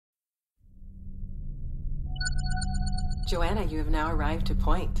Joanna, you have now arrived to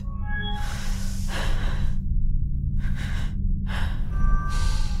point.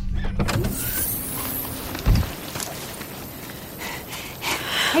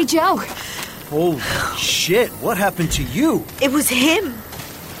 Hey, Joe. Holy shit, what happened to you? It was him.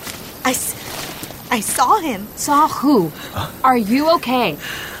 I saw him. Saw who? Are you okay?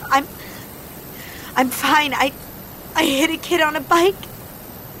 I'm fine. I hit a kid on a bike,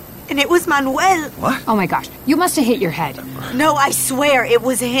 and it was Manuel. What? Oh my gosh, you must have hit your head. No, I swear, it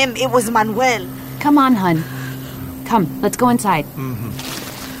was him. It was Manuel. Come on, hun. Come, let's go inside.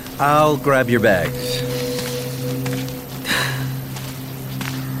 I'll grab your bags.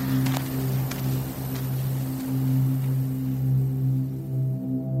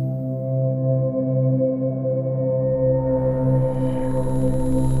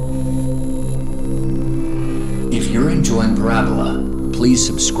 If you're enjoying Parábola, please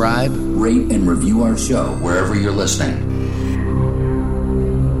subscribe, rate, and review our show wherever you're listening.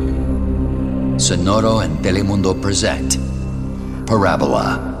 Sonoro and Telemundo present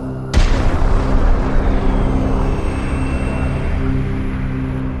Parábola.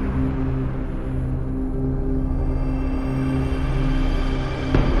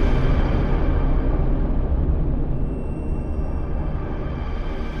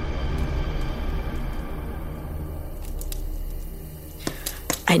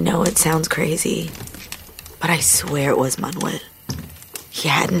 I know it sounds crazy, but I swear it was Manuel. He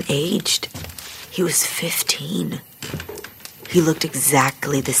hadn't aged. He was 15. He looked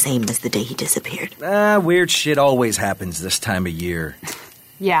exactly the same as the day he disappeared. Weird shit always happens this time of year.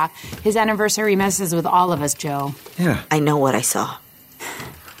 Yeah, his anniversary messes with all of us, Joe. Yeah. I know what I saw.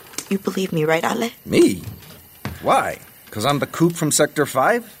 You believe me, right, Ale? Me? Why? Because I'm the coop from Sector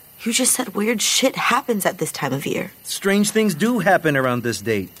 5? You just said weird shit happens at this time of year. Strange things do happen around this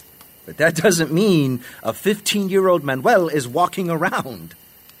date. But that doesn't mean a 15-year-old Manuel is walking around.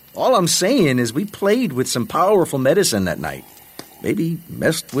 All I'm saying is we played with some powerful medicine that night. Maybe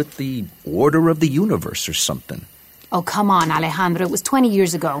messed with the order of the universe or something. Oh, come on, Alejandro. It was 20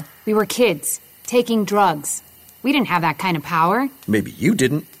 years ago. We were kids, taking drugs. We didn't have that kind of power. Maybe you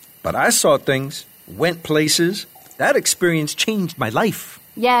didn't, but I saw things, went places. That experience changed my life.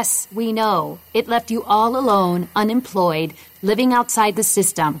 Yes, we know. It left you all alone, unemployed, living outside the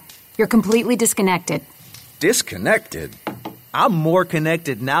system. You're completely disconnected. Disconnected? I'm more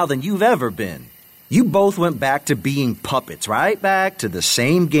connected now than you've ever been. You both went back to being puppets, right back to the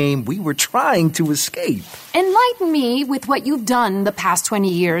same game we were trying to escape. Enlighten me with what you've done the past 20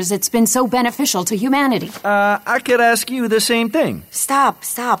 years. It's been so beneficial to humanity. I could ask you the same thing. Stop,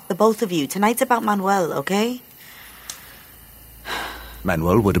 the both of you. Tonight's about Manuel, okay?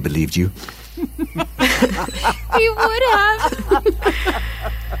 Manuel would have believed you. He would have.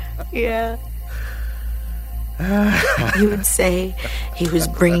 Yeah. You would say he was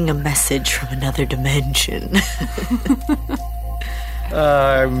bringing a message from another dimension.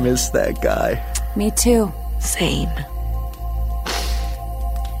 I miss that guy. Me too. Same.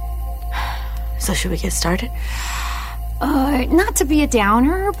 So should we get started? Not to be a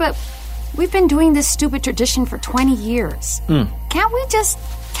downer, but we've been doing this stupid tradition for 20 years. Can't we just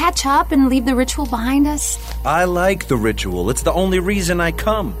catch up and leave the ritual behind us? I like the ritual. It's the only reason I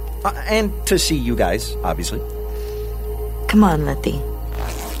come. And to see you guys, obviously. Come on, Leti.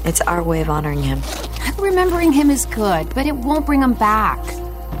 It's our way of honoring him. Remembering him is good, but it won't bring him back.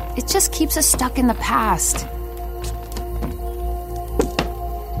 It just keeps us stuck in the past.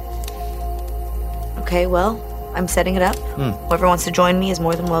 Okay, well, I'm setting it up. Whoever wants to join me is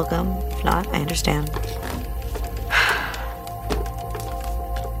more than welcome. If not, I understand.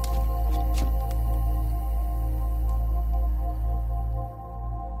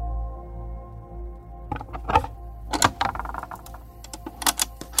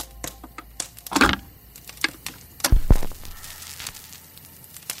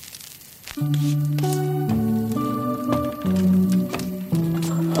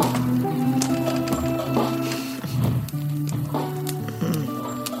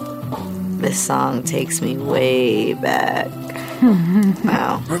 This song takes me way back.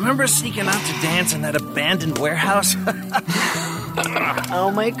 Wow. Remember sneaking out to dance in that abandoned warehouse?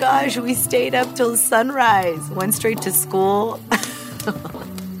 Oh my gosh, we stayed up till sunrise. Went straight to school.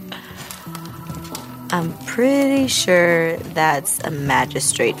 I'm pretty sure that's a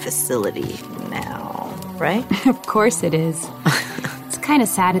magistrate facility now, right? Of course it is. It's kind of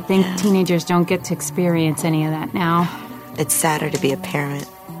sad to think teenagers don't get to experience any of that now. It's sadder to be a parent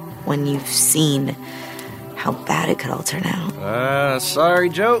when you've seen how bad it could all turn out. Sorry,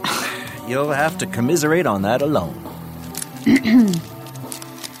 Joe. You'll have to commiserate on that alone.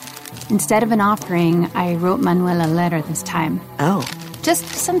 Instead of an offering, I wrote Manuel a letter this time. Oh. Just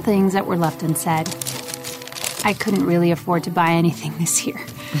some things that were left unsaid. I couldn't really afford to buy anything this year.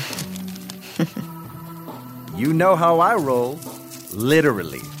 You know how I roll.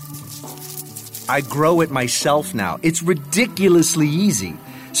 Literally. I grow it myself now. It's ridiculously easy.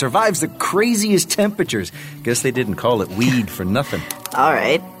 Survives the craziest temperatures. Guess they didn't call it weed for nothing. All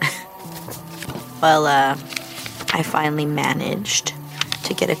right. Well, I finally managed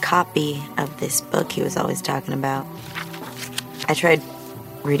to get a copy of this book he was always talking about. I tried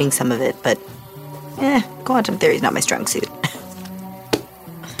reading some of it, but quantum theory's not my strong suit.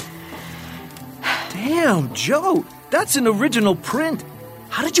 Damn, Joe, that's an original print.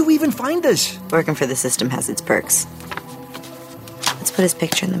 How did you even find this? Working for the system has its perks. Let's put his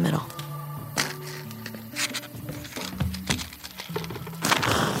picture in the middle.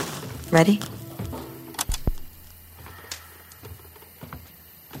 Ready?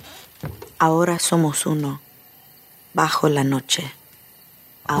 Ahora somos uno, bajo la noche.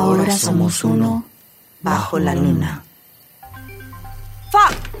 Ahora somos uno, bajo la luna.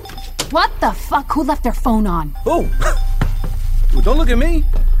 Fuck! What the fuck? Who left their phone on? Oh! Well, don't look at me.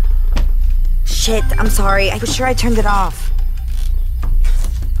 Shit, I'm sorry. I was sure I turned it off.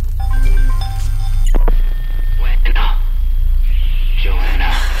 Bueno.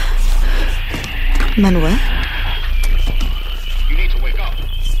 Joana. Manuel? You need to wake up.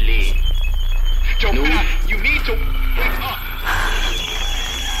 Sleep. Joana, you need to wake up.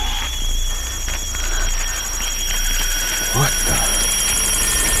 What the?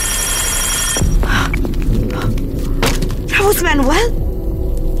 That was Manuel?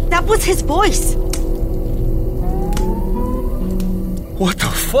 That was his voice. What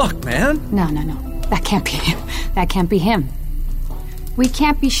the fuck, man? No. That can't be him. That can't be him. We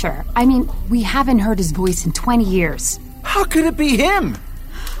can't be sure. I mean, we haven't heard his voice in 20 years. How could it be him?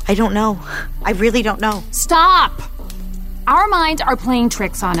 I don't know. I really don't know. Stop! Our minds are playing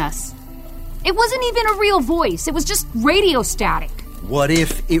tricks on us. It wasn't even a real voice. It was just radio static. What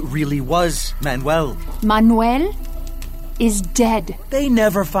if it really was Manuel? Manuel is dead. They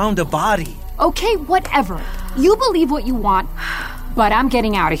never found a body. Okay, whatever. You believe what you want, but I'm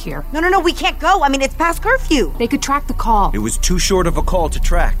getting out of here. No, we can't go. I mean, it's past curfew. They could track the call. It was too short of a call to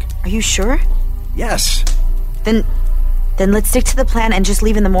track. Are you sure? Yes. Then let's stick to the plan and just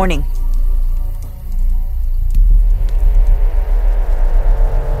leave in the morning.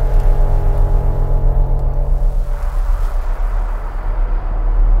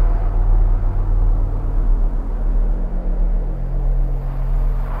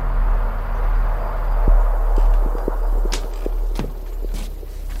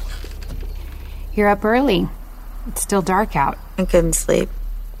 You're up early. It's still dark out. I couldn't sleep.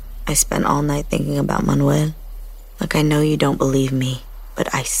 I spent all night thinking about Manuel. Look, I know you don't believe me,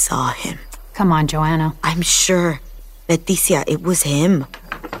 but I saw him. Come on, Joanna. I'm sure. Leticia, it was him.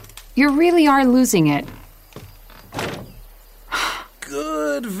 You really are losing it.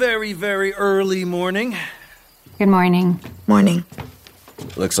 Good, very, very early morning. Good morning. Morning.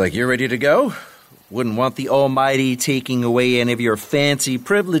 Looks like you're ready to go. Wouldn't want the Almighty taking away any of your fancy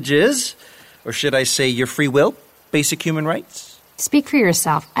privileges. Or should I say your free will? Basic human rights? Speak for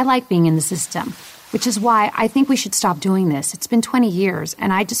yourself. I like being in the system, which is why I think we should stop doing this. It's been 20 years,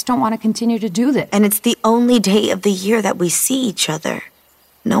 and I just don't want to continue to do this. And it's the only day of the year that we see each other.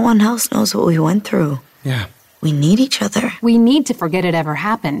 No one else knows what we went through. Yeah. We need each other. We need to forget it ever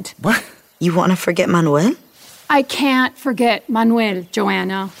happened. What? You want to forget Manuel? I can't forget Manuel,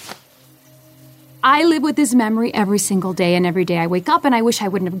 Joanna. I live with his memory every single day, and every day I wake up and I wish I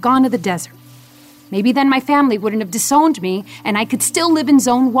wouldn't have gone to the desert. Maybe then my family wouldn't have disowned me, and I could still live in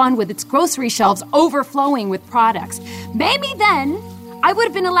Zone 1 with its grocery shelves overflowing with products. Maybe then I would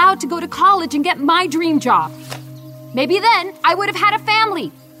have been allowed to go to college and get my dream job. Maybe then I would have had a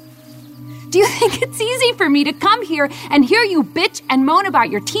family. Do you think it's easy for me to come here and hear you bitch and moan about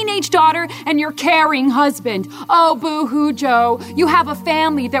your teenage daughter and your caring husband? Oh, boo-hoo, Joe, you have a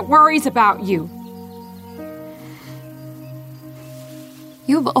family that worries about you.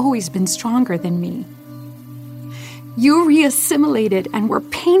 You've always been stronger than me. You re-assimilated and were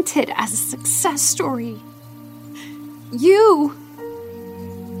painted as a success story. You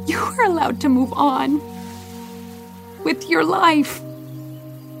were allowed to move on with your life.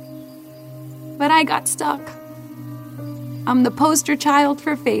 But I got stuck. I'm the poster child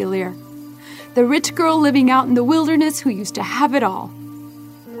for failure. The rich girl living out in the wilderness who used to have it all.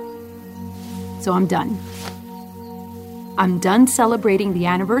 So I'm done. I'm done celebrating the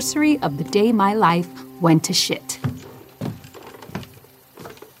anniversary of the day my life went to shit.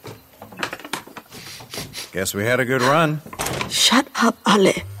 Guess we had a good run. Shut up,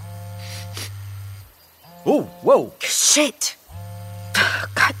 Ale. Oh, whoa. Shit!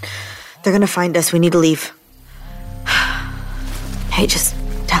 God, they're gonna find us. We need to leave. Hey, just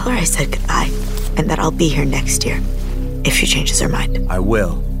tell her I said goodbye and that I'll be here next year if she changes her mind. I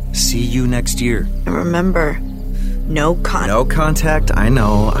will. See you next year. And remember, no contact. I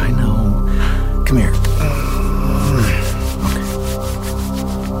know. Come here. Okay.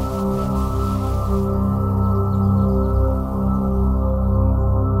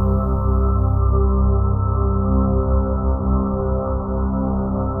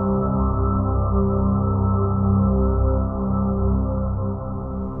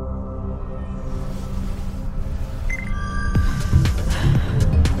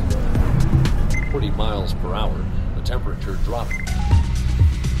 40 miles per hour. The temperature dropped.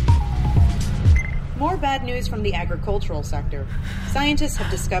 More bad news from the agricultural sector. Scientists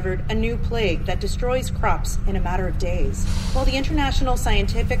have discovered a new plague that destroys crops in a matter of days. While the international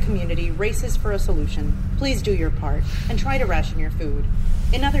scientific community races for a solution, please do your part and try to ration your food.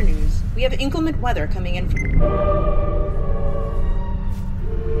 In other news, we have inclement weather coming in from...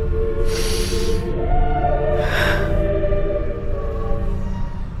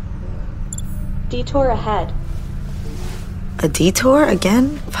 Detour ahead. A detour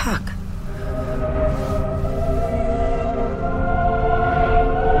again? Fuck.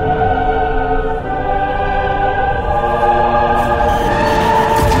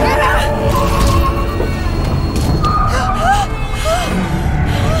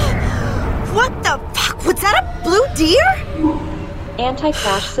 What the fuck? Was that a blue deer?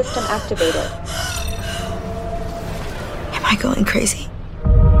 Anti-crash system activated. Am I going crazy?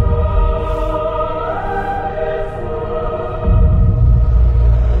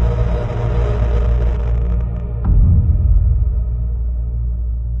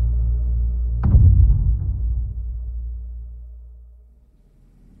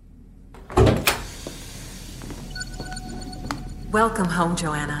 Welcome home,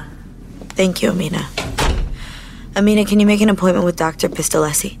 Joanna. Thank you, Amina. Amina, can you make an appointment with Dr.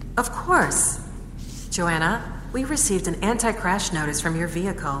 Pistolesi? Of course. Joanna, we received an anti-crash notice from your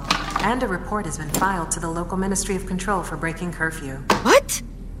vehicle, and a report has been filed to the local Ministry of Control for breaking curfew. What?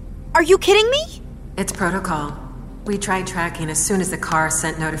 Are you kidding me? It's protocol. We tried tracking as soon as the car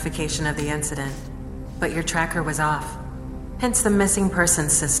sent notification of the incident, but your tracker was off. Hence the missing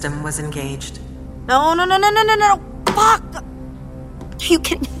persons system was engaged. No. Fuck! Are you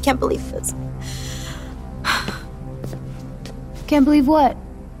kidding me? I can't believe this. Can't believe what?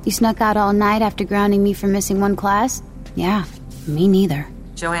 You snuck out all night after grounding me for missing one class? Yeah, me neither.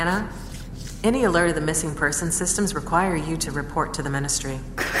 Joanna, any alert of the missing person systems require you to report to the ministry.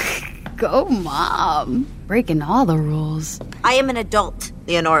 Go, Mom. Breaking all the rules. I am an adult,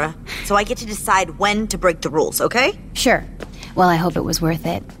 Leonora, so I get to decide when to break the rules, okay? Sure. Well, I hope it was worth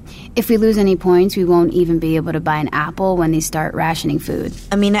it. If we lose any points, we won't even be able to buy an apple when they start rationing food.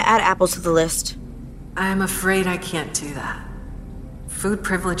 Amina, add apples to the list. I'm afraid I can't do that. Food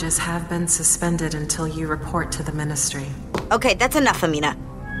privileges have been suspended until you report to the ministry. Okay, that's enough, Amina.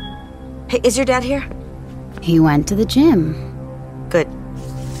 Hey, is your dad here? He went to the gym. Good.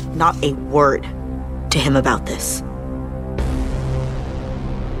 Not a word to him about this.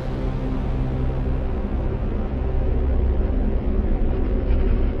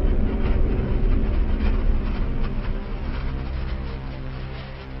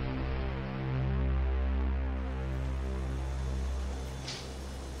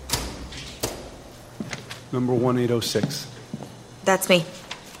 Number 1806. That's me.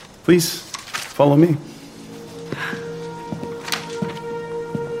 Please, follow me.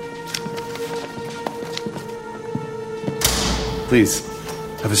 Please,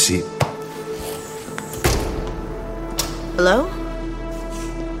 have a seat. Hello?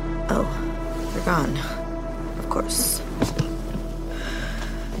 Oh, you're gone. Of course.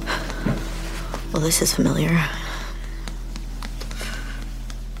 Well, this is familiar.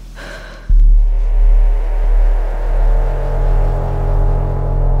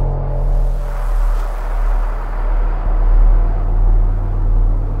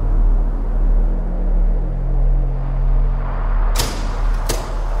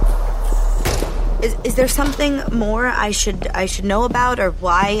 Is there something more I should know about, or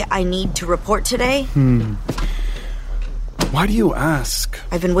why I need to report today? Why do you ask?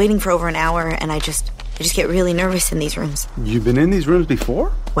 I've been waiting for over an hour, and I just get really nervous in these rooms. You've been in these rooms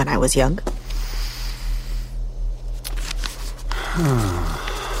before? When I was young.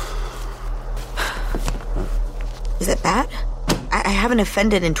 Is it bad? I haven't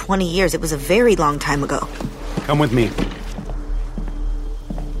offended in 20 years. It was a very long time ago. Come with me.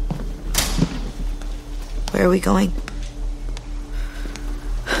 Where are we going?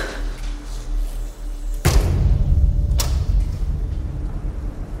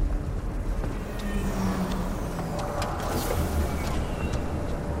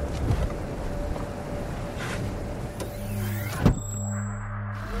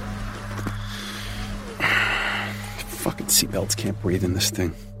 fucking seatbelts can't breathe in this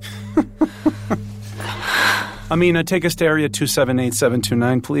thing. Amina, take us to area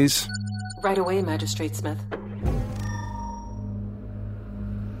 278729, please. Right away, Magistrate Smith.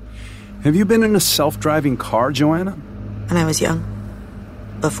 Have you been in a self-driving car, Joanna? When I was young.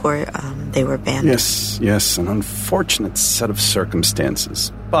 Before they were banned. Yes, an unfortunate set of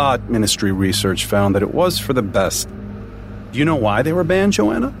circumstances. But ministry research found that it was for the best. Do you know why they were banned,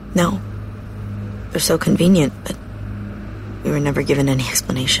 Joanna? No. They're so convenient, but we were never given any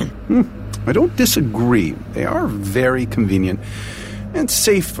explanation. I don't disagree. They are very convenient and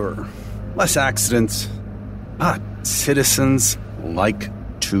safer. Less accidents. But citizens like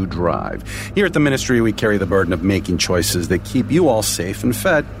to drive. Here at the ministry, we carry the burden of making choices that keep you all safe and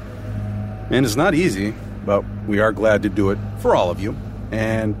fed. And it's not easy, but we are glad to do it for all of you.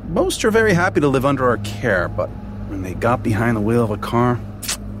 And most are very happy to live under our care, but when they got behind the wheel of a car,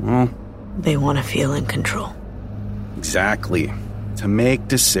 well... They want to feel in control. Exactly. To make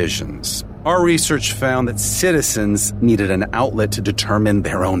decisions. Our research found that citizens needed an outlet to determine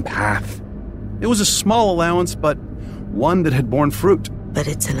their own path. It was a small allowance, but one that had borne fruit. But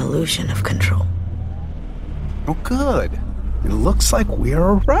it's an illusion of control. Oh, good. It looks like we're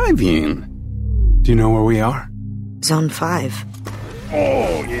arriving. Do you know where we are? Zone 5.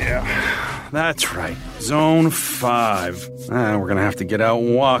 Oh, yeah. That's right. Zone 5. We're gonna have to get out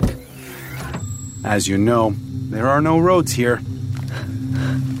and walk. As you know, there are no roads here.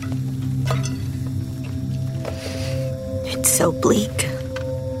 It's so bleak.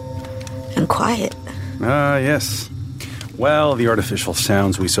 And quiet. Yes. Well, the artificial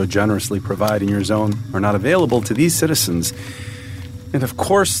sounds we so generously provide in your zone are not available to these citizens. And of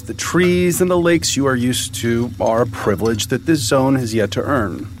course, the trees and the lakes you are used to are a privilege that this zone has yet to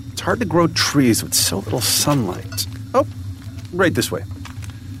earn. It's hard to grow trees with so little sunlight. Oh, right this way.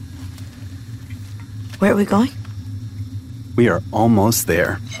 Where are we going? We are almost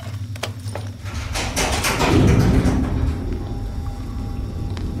there.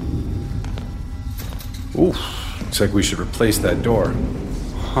 Ooh, looks like we should replace that door.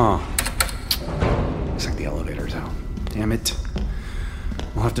 Huh. Looks like the elevator's out. Damn it.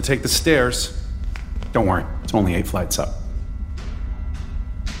 We'll have to take the stairs. Don't worry, it's only 8 flights up.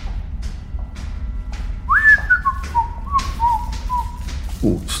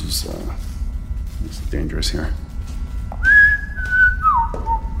 Ooh, this is dangerous here.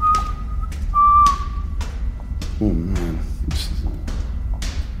 Oh man,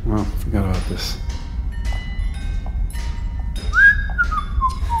 well, forgot about this.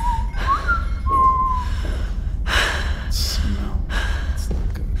 Smell. It's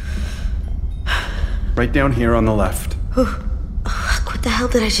not good. Right down here on the left. What the hell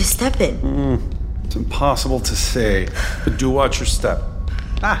did I just step in? It's impossible to say, but do watch your step.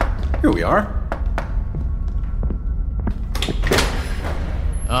 Here we are.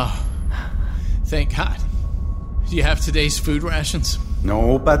 Oh, thank God. Do you have today's food rations?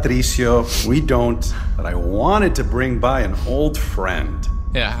 No, Patricio, we don't. But I wanted to bring by an old friend.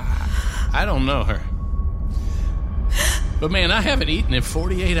 Yeah, I don't know her. But man, I haven't eaten in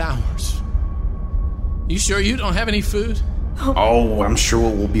 48 hours. You sure you don't have any food? Oh, I'm sure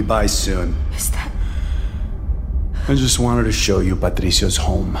we'll be by soon. Is that... I just wanted to show you Patricio's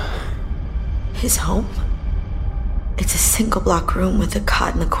home. His home? It's a single block room with a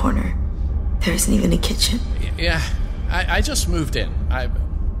cot in the corner. There isn't even a kitchen. Yeah, I just moved in. I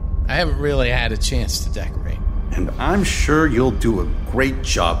haven't really had a chance to decorate. And I'm sure you'll do a great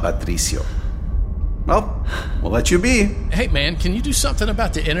job, Patricio. Well, we'll let you be. Hey, man, can you do something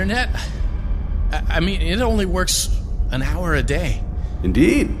about the internet? I mean, it only works an hour a day.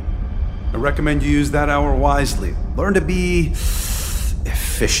 Indeed. I recommend you use that hour wisely. Learn to be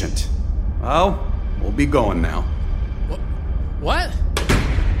efficient. Well, we'll be going now. What?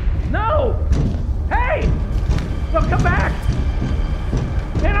 No! Hey! No, come back!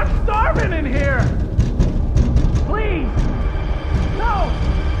 Man, I'm starving in here! Please! No!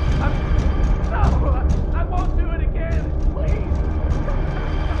 I won't do it again! Please!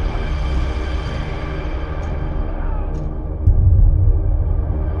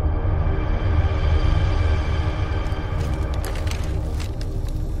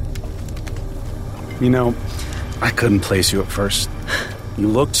 You know, I couldn't place you at first. You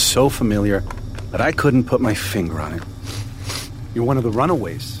looked so familiar that I couldn't put my finger on it. You're one of the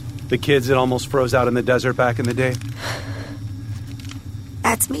runaways. The kids that almost froze out in the desert back in the day.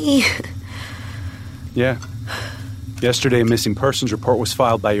 That's me. Yeah. Yesterday, a missing persons report was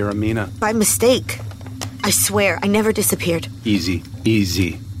filed by your Amina. By mistake. I swear, I never disappeared. Easy.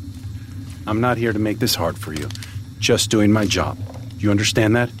 I'm not here to make this hard for you. Just doing my job. You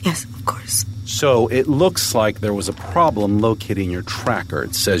understand that? Yes, of course. So it looks like there was a problem locating your tracker.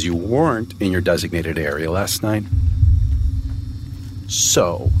 It says you weren't in your designated area last night.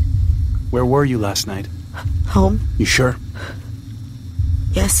 So, where were you last night? Home. You sure?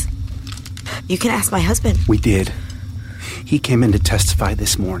 Yes. You can ask my husband. We did. He came in to testify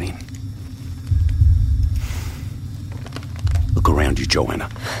this morning. Look around you, Joanna.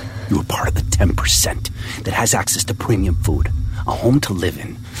 You are part of the 10% that has access to premium food, a home to live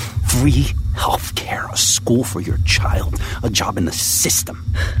in, free health care, a school for your child, a job in the system.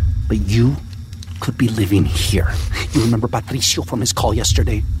 But you could be living here. You remember Patricio from his call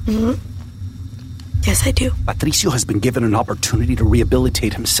yesterday? Mm-hmm. Yes, I do. Patricio has been given an opportunity to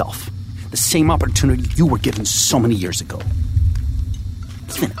rehabilitate himself. The same opportunity you were given so many years ago.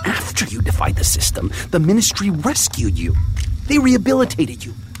 Even after you defied the system, the ministry rescued you. They rehabilitated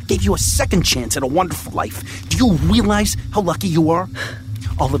you, gave you a second chance at a wonderful life. Do you realize how lucky you are?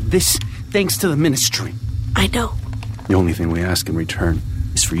 All of this thanks to the ministry. I know. The only thing we ask in return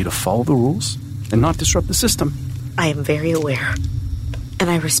is for you to follow the rules and not disrupt the system. I am very aware, and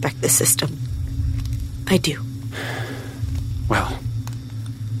I respect the system. I do. Well,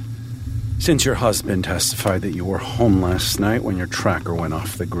 since your husband testified that you were home last night when your tracker went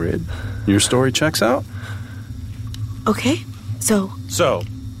off the grid, your story checks out. Okay, so,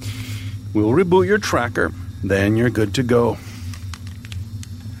 we'll reboot your tracker, then you're good to go.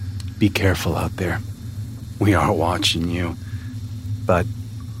 Be careful out there. We are watching you, but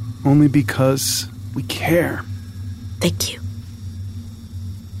only because we care. Thank you.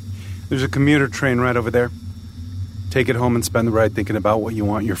 There's a commuter train right over there. Take it home and spend the ride thinking about what you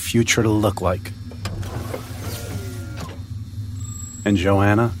want your future to look like. And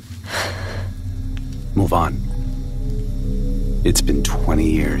Joanna, move on. It's been 20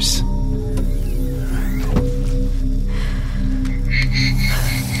 years.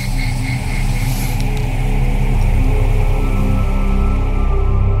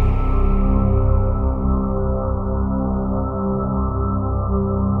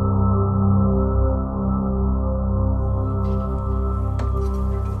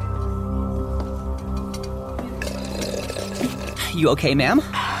 You okay, ma'am?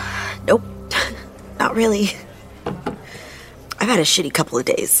 Nope. Not really. I've had a shitty couple of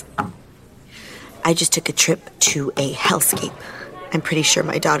days. I just took a trip to a hellscape. I'm pretty sure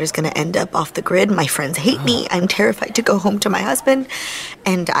my daughter's gonna end up off the grid. My friends hate me. I'm terrified to go home to my husband.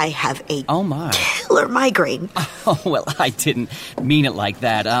 And I have a killer migraine. Oh, well, I didn't mean it like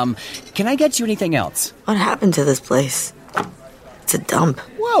that. Can I get you anything else? What happened to this place? It's a dump.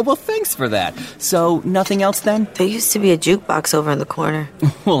 Whoa, well, thanks for that. So, nothing else then? There used to be a jukebox over in the corner.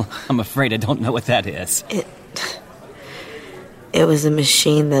 Well, I'm afraid I don't know what that is. It was a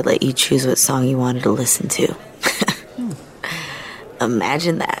machine that let you choose what song you wanted to listen to.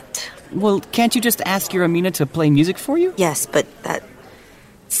 Imagine that. Well, can't you just ask your Amina to play music for you? Yes, but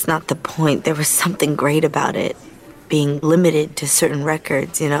that's not the point. There was something great about it. Being limited to certain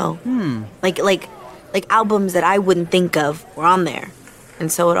records, you know? Like albums that I wouldn't think of were on there. And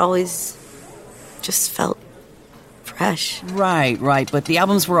so it always just felt fresh. Right. But the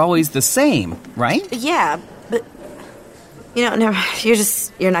albums were always the same, right? Yeah, but... You know, never.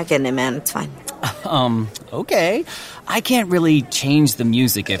 You're not getting it, man. It's fine. Okay. I can't really change the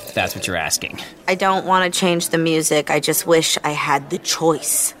music if that's what you're asking. I don't want to change the music. I just wish I had the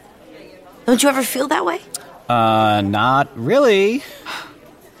choice. Don't you ever feel that way? Not really.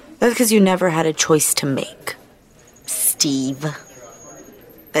 That's because you never had a choice to make. Steve.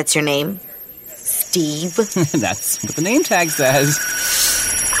 That's your name? Steve? That's what the name tag says.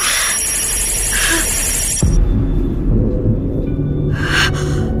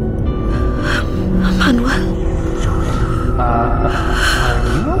 Manuel? Are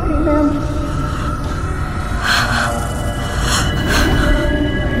you okay, ma'am?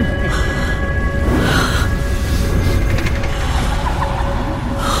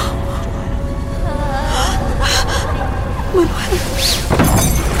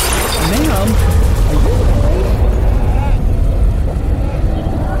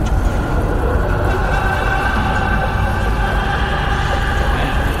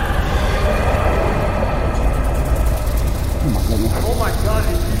 Oh my God,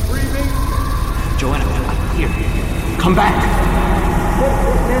 is she breathing? Joanna, here. Come back.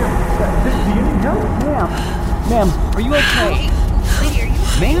 Do you need help? Ma'am, are you okay?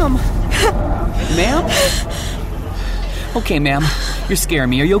 Ma'am? Okay, ma'am. You're scaring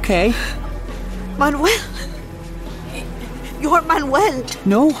me. Are you okay? Manuel? You're Manuel.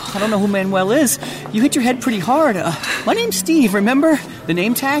 No, I don't know who Manuel is. You hit your head pretty hard. My name's Steve, remember? The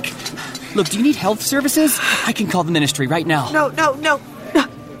name tag? Look, do you need health services? I can call the ministry right now. No.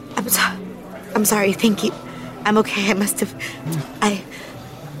 I'm sorry. Thank you. I'm okay. I must have... I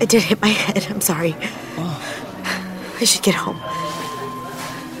did hit my head. I'm sorry. Oh. I should get home.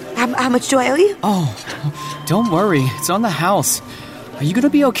 How much do I owe you? Oh, don't worry. It's on the house. Are you going to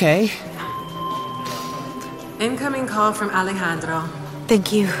be okay? Incoming call from Alejandro.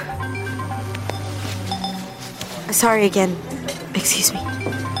 Thank you. Sorry again. Excuse me.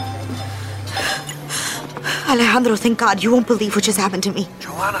 Alejandro, thank God. You won't believe what just happened to me.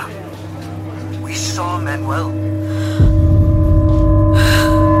 Joana, we saw Manuel.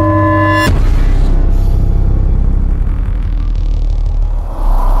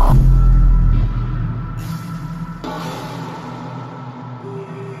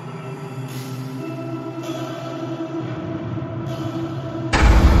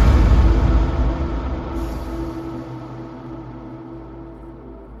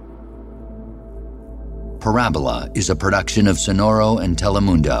 Parábola is a production of Sonoro and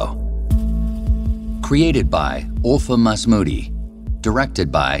Telemundo. Created by Olfa Masmoudi.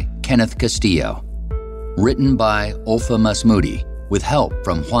 Directed by Kenneth Castillo. Written by Olfa Masmoudi, with help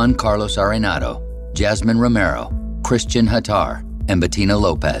from Juan Carlos Arenado, Jasmine Romero, Christian Hattar, and Bettina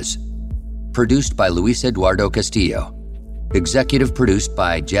Lopez. Produced by Luis Eduardo Castillo. Executive produced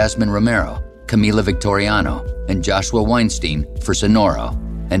by Jasmine Romero, Camila Victoriano, and Joshua Weinstein for Sonoro,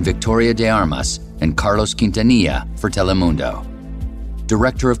 and Victoria de Armas and Carlos Quintanilla for Telemundo.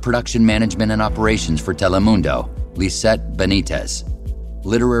 Director of Production Management and Operations for Telemundo, Lisette Benitez.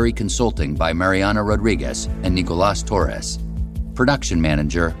 Literary Consulting by Mariana Rodriguez and Nicolas Torres. Production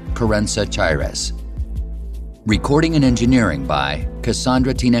Manager, Carenza Chaires. Recording and Engineering by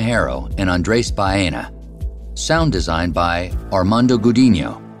Cassandra Tinajero and Andres Baena. Sound Design by Armando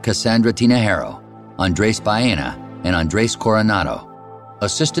Gudino, Cassandra Tinajero, Andres Baena, and Andres Coronado.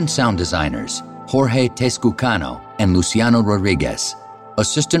 Assistant Sound Designers, Jorge Tezcucano and Luciano Rodriguez.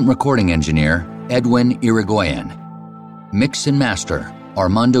 Assistant Recording Engineer, Edwin Irigoyen. Mix and Master,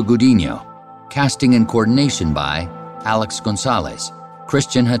 Armando Gudino. Casting and Coordination by Alex Gonzalez,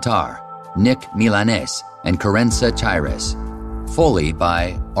 Christian Hattar, Nick Milanes, and Carenza Chaires. Foley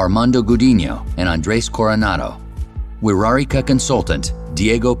by Armando Gudino and Andres Coronado. Wirarica Consultant,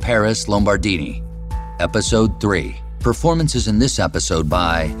 Diego Perez Lombardini. Episode 3. Performances in this episode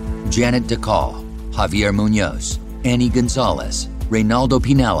by Janet DeCall, Javier Munoz, Annie Gonzalez, Reynaldo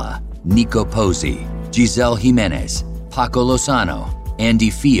Pinella, Nico Pozzi, Giselle Jimenez, Paco Lozano, Andy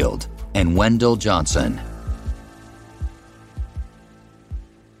Field, and Wendell Johnson.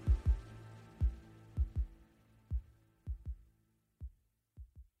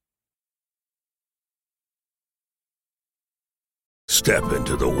 Step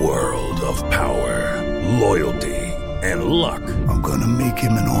into the world of power, loyalty, and luck. I'm gonna make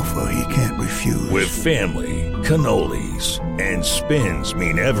him an offer he can't refuse. With family, cannolis, and spins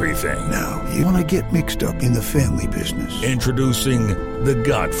mean everything. Now, you wanna get mixed up in the family business. Introducing The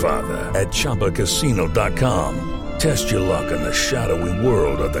Godfather at ChumbaCasino.com. Test your luck in the shadowy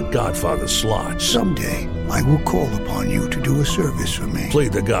world of The Godfather slot. Someday, I will call upon you to do a service for me. Play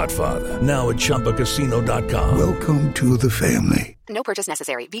The Godfather, now at ChumbaCasino.com. Welcome to the family. No purchase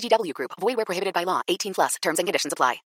necessary. VGW Group. Void where prohibited by law. 18+. Terms and conditions apply.